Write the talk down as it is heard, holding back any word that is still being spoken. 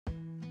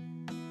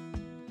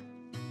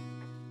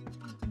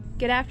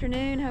Good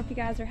afternoon. Hope you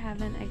guys are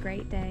having a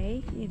great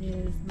day. It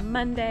is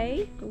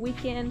Monday. The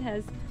weekend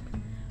has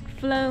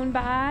flown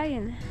by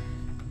and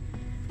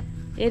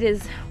it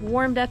is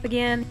warmed up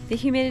again. The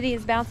humidity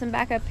is bouncing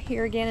back up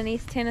here again in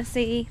East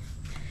Tennessee.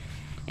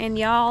 And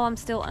y'all, I'm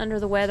still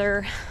under the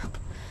weather.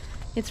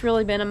 It's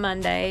really been a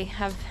Monday.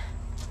 I've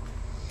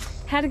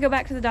had to go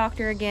back to the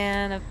doctor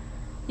again.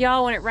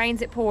 Y'all, when it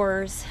rains, it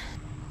pours.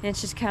 And it's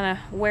just kind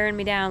of wearing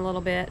me down a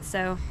little bit.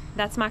 So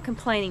that's my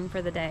complaining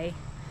for the day.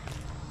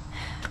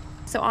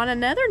 So on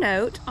another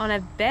note, on a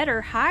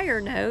better,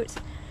 higher note,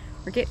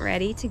 we're getting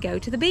ready to go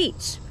to the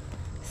beach.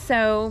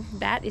 So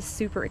that is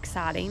super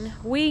exciting.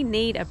 We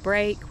need a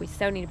break. We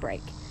so need a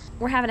break.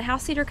 We're having a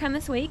house sitter come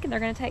this week and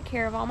they're gonna take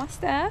care of all my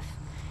stuff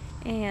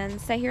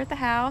and stay here at the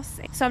house.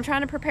 So I'm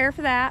trying to prepare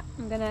for that.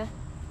 I'm gonna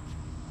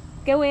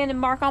go in and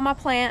mark all my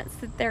plants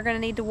that they're gonna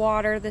need to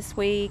water this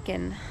week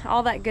and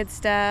all that good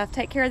stuff.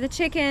 Take care of the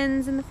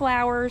chickens and the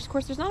flowers. Of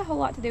course, there's not a whole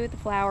lot to do with the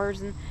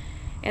flowers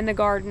and the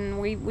garden.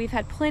 We've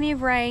had plenty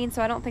of rain,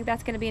 so I don't think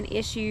that's going to be an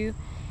issue.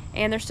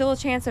 And there's still a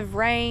chance of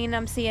rain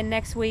I'm seeing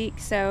next week,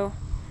 so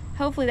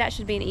hopefully that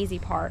should be an easy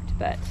part.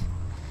 But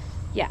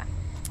yeah,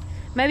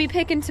 maybe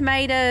picking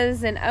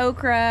tomatoes and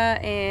okra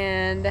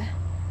and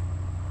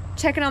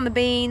checking on the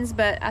beans,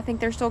 but I think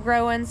they're still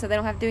growing, so they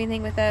don't have to do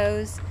anything with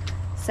those.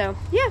 So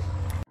yeah.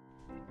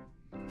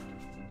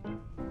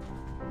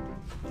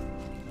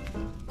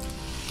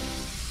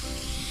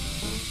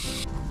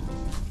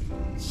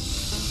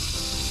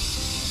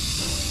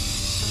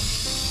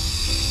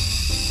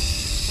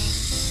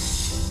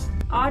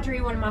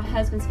 Audrey, one of my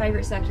husband's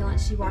favorite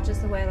succulents, she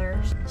watches the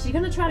weather. She's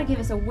gonna try to give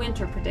us a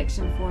winter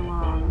prediction before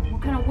long.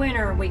 What kind of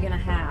winter are we gonna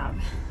have?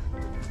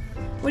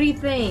 What do you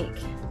think?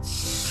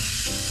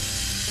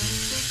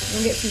 We're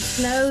gonna get some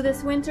snow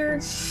this winter?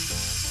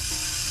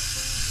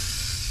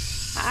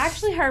 I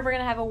actually heard we're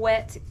gonna have a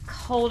wet,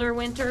 colder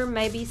winter,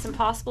 maybe some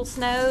possible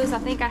snows. I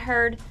think I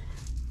heard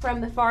from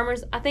the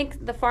farmers, I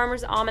think the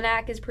Farmer's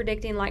Almanac is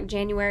predicting like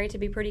January to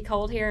be pretty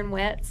cold here and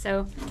wet,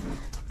 so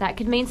that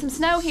could mean some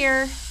snow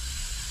here.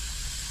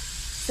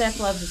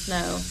 Seth loves the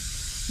snow.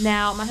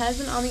 Now, my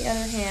husband, on the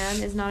other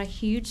hand, is not a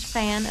huge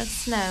fan of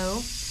snow.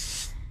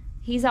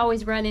 He's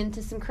always run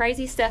into some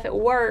crazy stuff at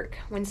work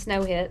when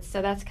snow hits,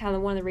 so that's kind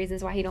of one of the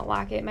reasons why he don't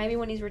like it. Maybe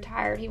when he's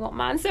retired, he won't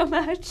mind so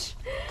much.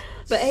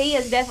 But he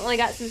has definitely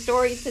got some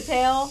stories to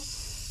tell,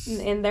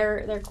 and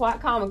they're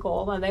quite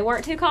comical. They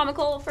weren't too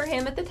comical for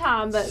him at the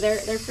time, but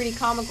they're pretty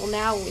comical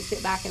now when we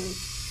sit back and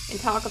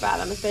talk about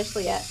them,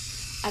 especially at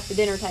the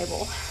dinner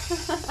table.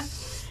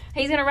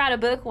 He's gonna write a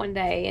book one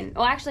day, and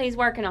well, actually, he's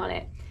working on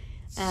it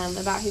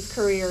about his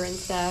career and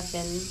stuff,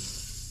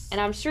 and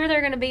I'm sure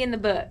they're gonna be in the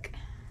book.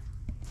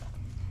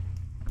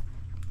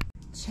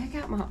 Check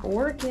out my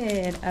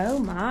orchid. Oh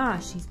my,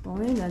 she's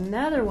bloomed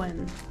another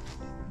one.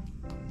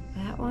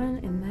 That one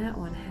and that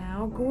one.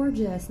 How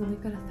gorgeous! And then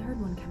we've got a third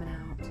one coming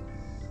out.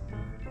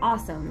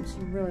 Awesome.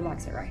 She really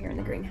likes it right here in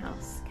the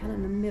greenhouse, kind of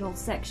in the middle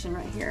section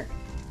right here.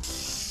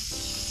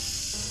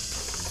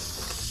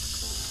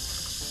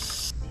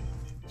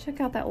 Check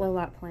out that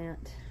lowlight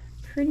plant.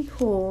 Pretty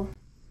cool.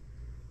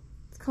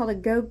 It's called a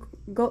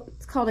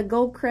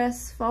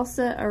Goldcrest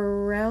Falsa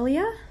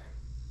Aurelia.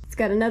 It's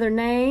got another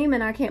name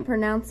and I can't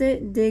pronounce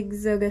it.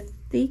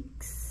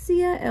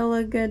 Digzogathexia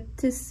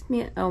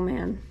elegantissimia. Oh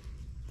man.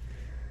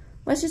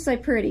 Let's just say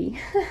pretty.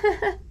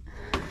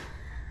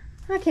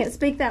 I can't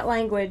speak that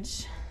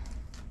language.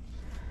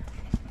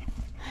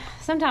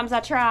 Sometimes I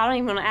try. I don't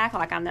even want to act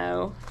like I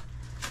know.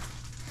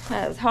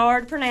 That's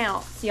hard to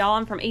pronounce. Y'all,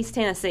 I'm from East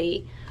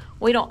Tennessee.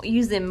 We don't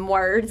use them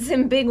words,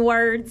 them big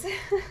words.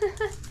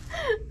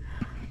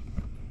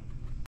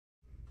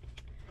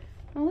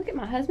 Oh, look at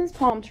my husband's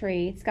palm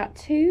tree. It's got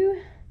 2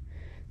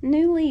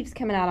 new leaves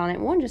coming out on it.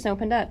 One just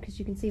opened up because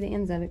you can see the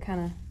ends of it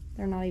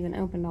they're not even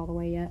opened all the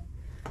way yet.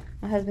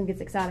 My husband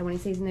gets excited when he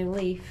sees a new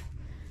leaf.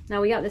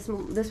 Now we got this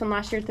one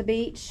last year at the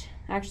beach.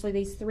 Actually,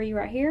 these 3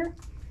 right here.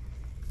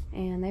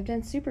 And they've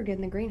done super good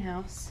in the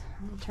greenhouse.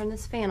 I'll turn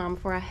this fan on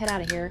before I head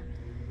out of here,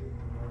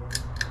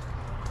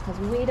 because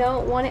we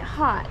don't want it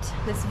hot.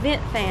 This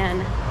vent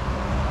fan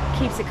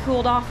keeps it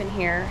cooled off in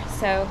here.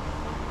 So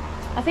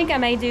I think I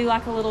may do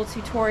like a little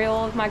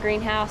tutorial of my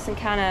greenhouse and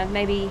kind of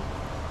maybe,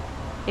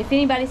 if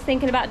anybody's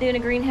thinking about doing a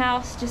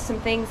greenhouse, just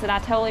some things that I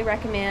totally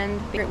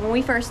recommend. When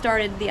we first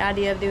started the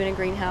idea of doing a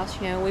greenhouse,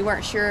 you know, we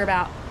weren't sure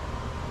about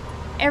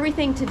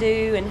everything to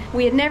do, and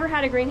we had never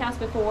had a greenhouse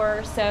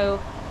before.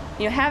 So,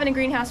 you know, having a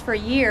greenhouse for a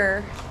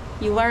year,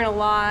 you learn a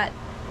lot.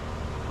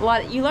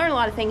 You learn a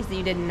lot of things that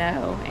you didn't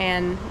know,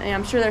 and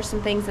I'm sure there's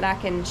some things that I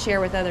can share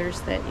with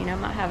others that, you know,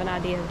 might have an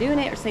idea of doing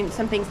it, or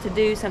some things to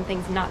do, some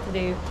things not to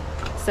do.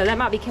 So that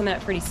might be coming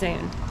up pretty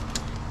soon.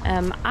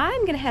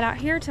 I'm gonna head out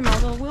here to my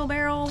little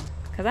wheelbarrow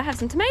because I have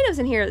some tomatoes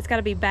in here that's got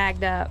to be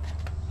bagged up.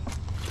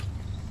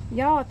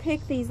 Y'all, I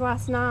picked these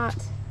last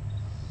night.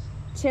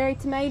 Cherry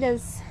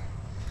tomatoes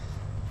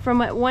from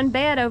that one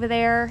bed over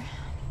there.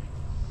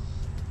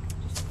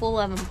 It's full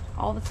of them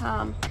all the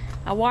time.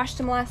 I washed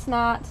them last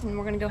night, and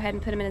we're gonna go ahead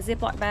and put them in a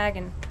Ziploc bag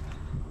and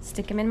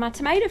stick them in my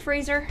tomato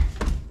freezer.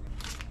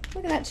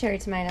 Look at that cherry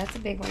tomato. That's a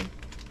big one.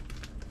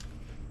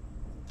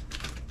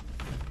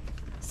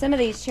 Some of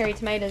these cherry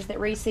tomatoes that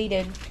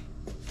reseeded.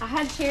 I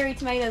had cherry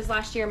tomatoes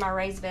last year in my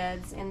raised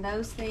beds, and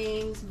those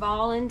things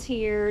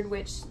volunteered,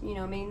 which, you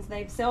know, means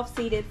they've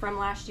self-seeded from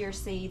last year's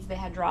seeds they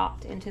had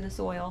dropped into the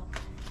soil.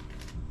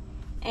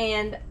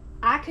 And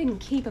I couldn't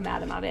keep them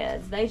out of my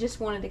beds. They just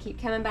wanted to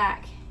keep coming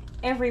back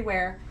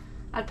everywhere.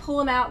 I'd pull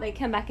them out, they'd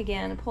come back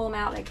again, and pull them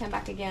out, they'd come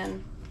back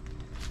again.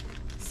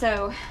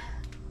 So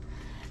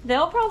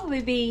there'll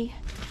probably be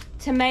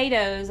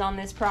tomatoes on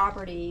this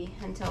property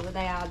until the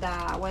day I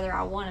die, whether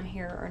I want them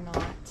here or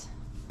not.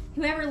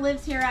 Whoever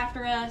lives here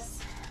after us,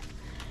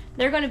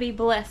 they're going to be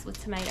blessed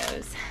with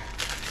tomatoes.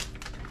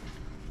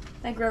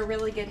 They grow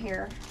really good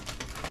here.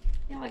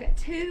 You know, I got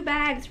 2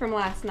 bags from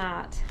last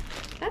night.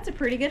 That's a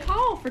pretty good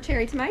haul for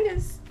cherry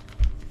tomatoes.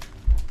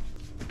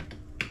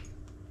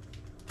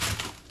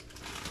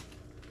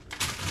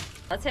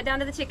 Let's head down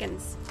to the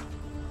chickens.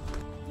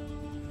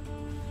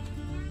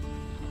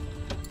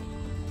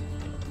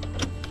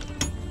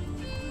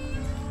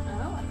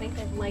 Oh, I think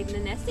they've laid in the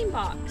nesting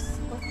box.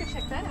 Let's go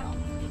check that out.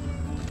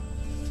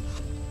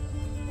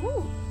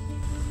 Ooh.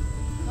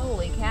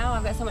 Holy cow,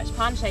 I've got so much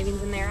pine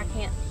shavings in there, I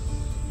can't.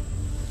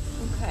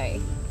 Okay.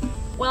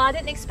 Well, I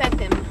didn't expect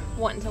them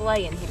wanting to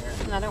lay in here,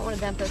 and I don't want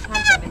to dump those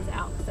pine shavings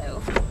out,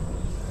 so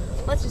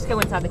let's just go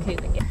inside the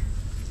coop again.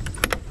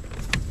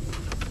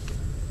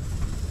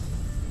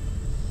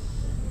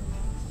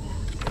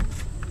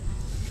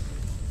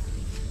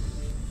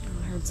 Oh,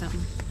 I heard something.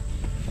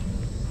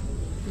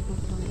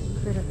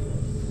 Critter.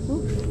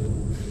 Ooh.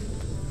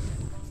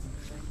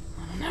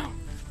 Oh no.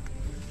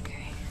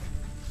 Okay.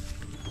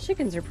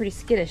 Chickens are pretty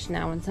skittish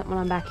now when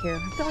I'm back here.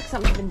 I feel like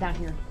something's been down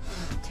here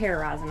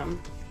terrorizing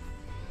them.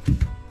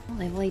 Well,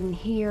 they've laid in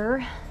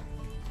here.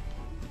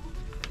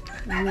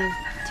 And they've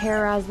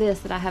terrorized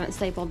this that I haven't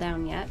stapled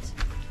down yet.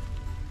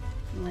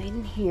 Laid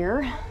in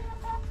here.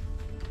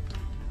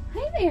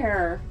 Hey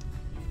there.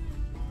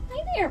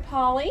 Hey there,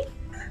 Polly.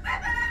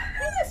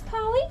 Hey, Miss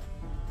Polly.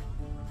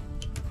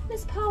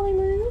 Miss Polly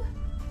Lou.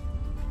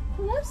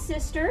 Hello,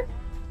 sister.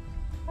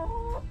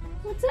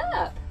 What's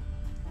up?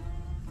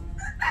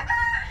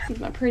 He's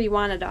my pretty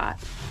Wyandotte.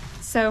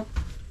 So,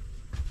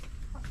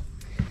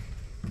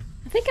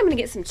 I think I'm gonna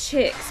get some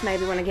chicks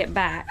maybe when I get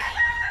back.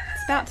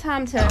 It's about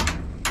time to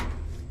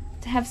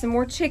have some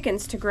more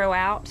chickens to grow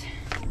out.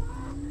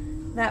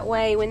 That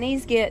way, when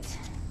these get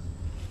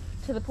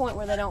to the point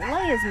where they don't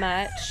lay as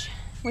much,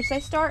 which they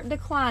start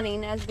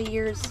declining as the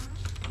years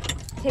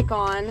tick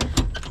on,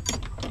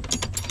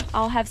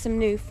 I'll have some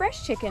new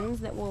fresh chickens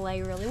that will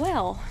lay really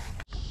well.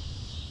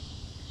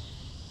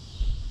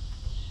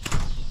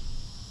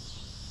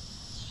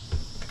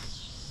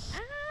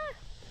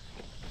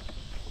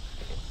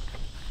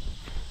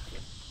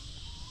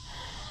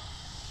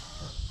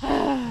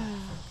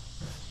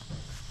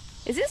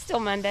 Is it still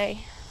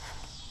Monday?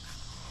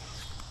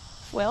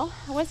 Well,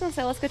 I was gonna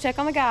say let's go check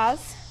on the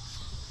guys.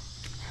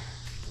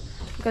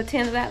 Go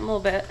tend to that in a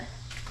little bit.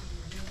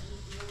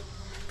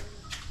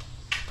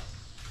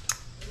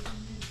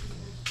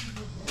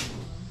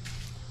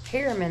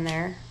 Hear them in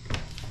there.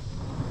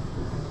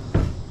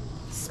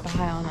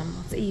 Spy on them.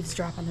 Let's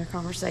eavesdrop on their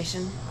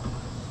conversation.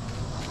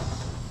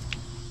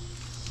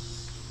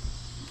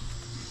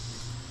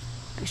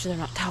 Make sure they're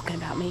not talking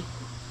about me.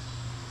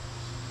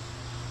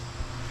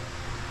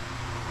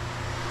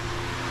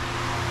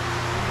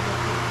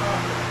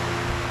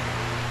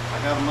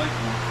 I gotta make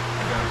one.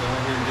 I gotta go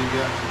in here and dig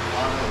out some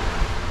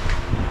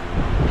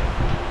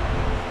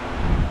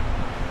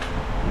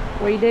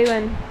What are you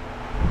doing?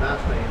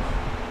 nightstands.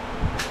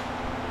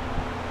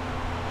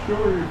 Show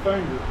her your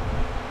finger.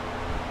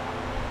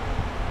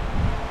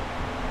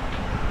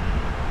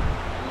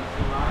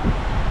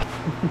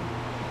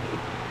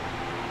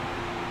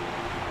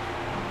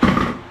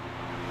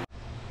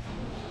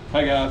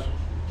 Hey guys,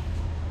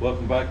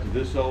 welcome back to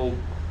This Old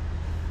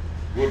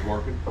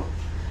Woodworking.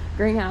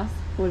 Greenhouse,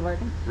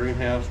 woodworking.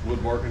 Greenhouse,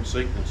 Woodworking,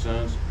 Seaton &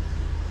 Sons.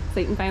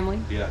 Seaton family.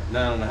 Yeah,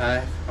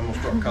 9.5. I'm gonna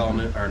start calling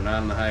it our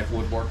 9.5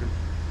 Woodworking.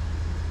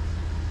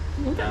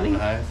 What that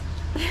 9.5.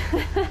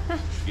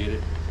 Get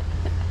it?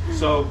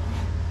 So,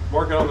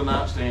 working on the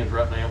nightstands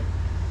right now.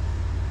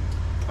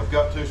 I've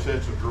got 2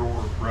 sets of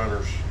drawer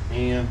runners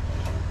in.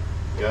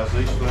 Guys,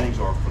 these things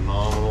are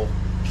phenomenal.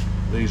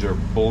 These are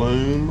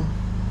Bloom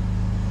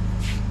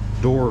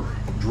drawer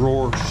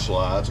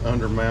slides,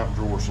 undermount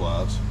drawer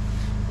slides.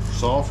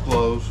 Soft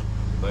close.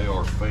 They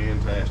are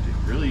fantastic.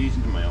 Really easy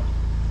to mount.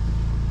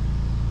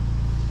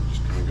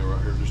 Just kind of go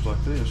right here just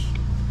like this.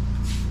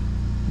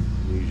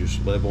 You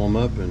just level them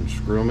up and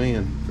screw them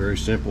in. Very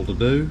simple to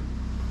do.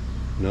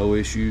 No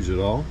issues at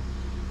all.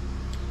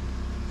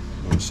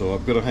 And so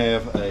I'm going to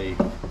have a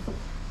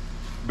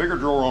bigger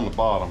drawer on the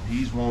bottom.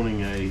 He's wanting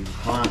the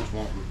client's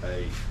wanting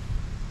a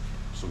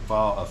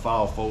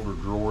file folder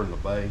drawer in the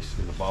base,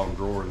 in the bottom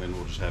drawer, and then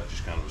we'll just have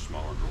just kind of a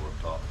smaller drawer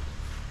up top.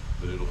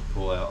 But it'll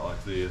pull out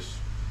like this.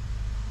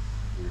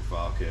 And your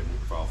file cabinet, your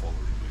file folders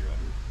will be right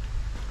here.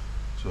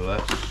 So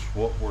that's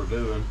what we're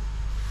doing.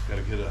 Got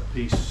to get a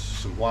piece,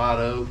 some white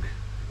oak,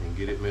 and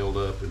get it milled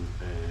up and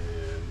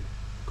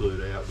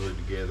glued out, glued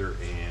together,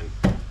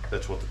 and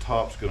that's what the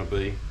top's going to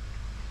be.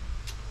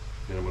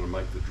 And I'm going to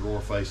make the drawer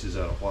faces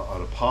out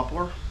of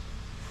poplar.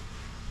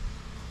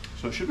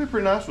 So it should be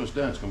pretty nice when it's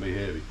done. It's going to be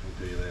heavy, I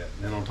can tell you that.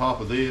 And then on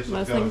top of this,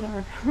 most things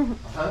are.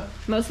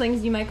 Most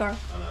things you make are.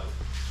 I know.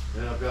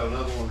 Then I've got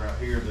another one right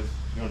here that's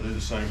going to do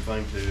the same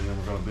thing too, and then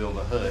we're going to build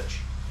a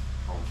hutch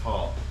on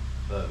top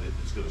of it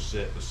that's going to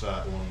set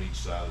beside one on each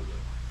side of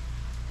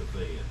the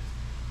bed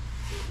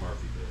that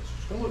Murphy does.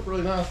 It's going to look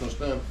really nice when it's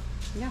done.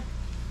 Yeah.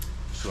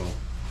 So.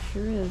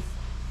 Sure is.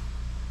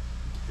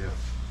 Yeah.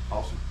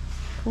 Awesome.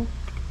 Cool.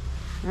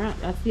 All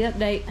right, that's the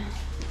update.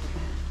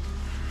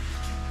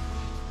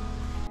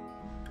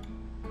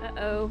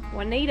 Uh-oh,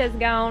 Juanita's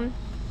gone.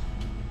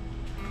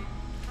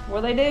 What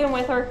are they doing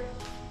with her?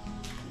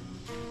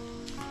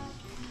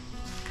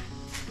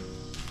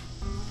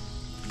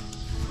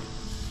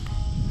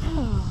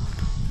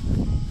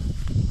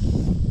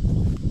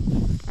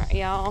 Alright,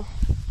 y'all.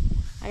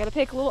 I gotta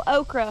pick a little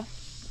okra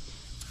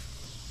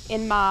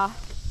in my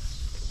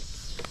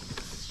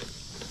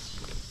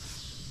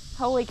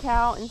holy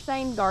cow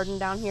insane garden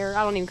down here.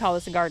 I don't even call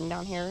this a garden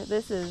down here.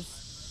 This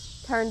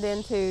is turned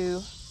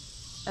into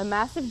a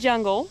massive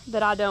jungle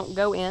that I don't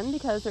go in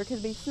because there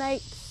could be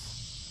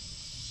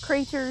snakes,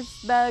 creatures,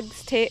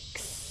 bugs,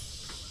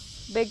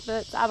 ticks,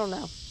 Bigfoots, I don't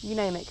know, you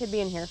name it, could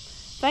be in here.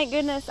 Thank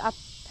goodness I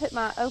put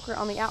my okra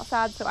on the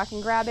outside so I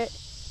can grab it,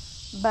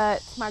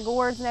 but my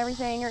gourds and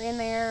everything are in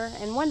there.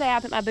 And one day I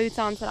put my boots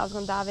on, said I was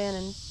going to dive in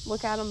and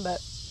look at them,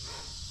 but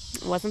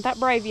wasn't that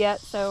brave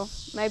yet, so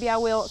maybe I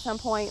will at some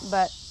point.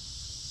 But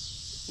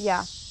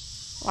yeah,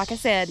 like I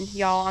said,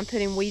 y'all, I'm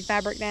putting weed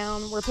fabric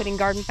down. We're putting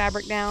garden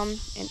fabric down,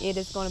 and it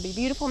is going to be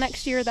beautiful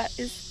next year. That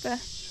is the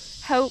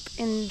hope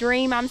and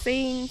dream I'm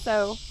seeing.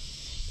 So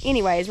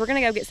anyways, we're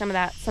going to go get some of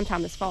that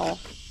sometime this fall.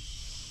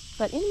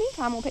 But in the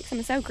meantime, we'll pick some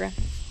okra.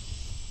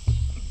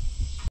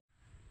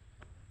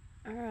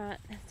 All right,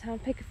 it's time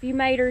to pick a few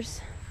maters.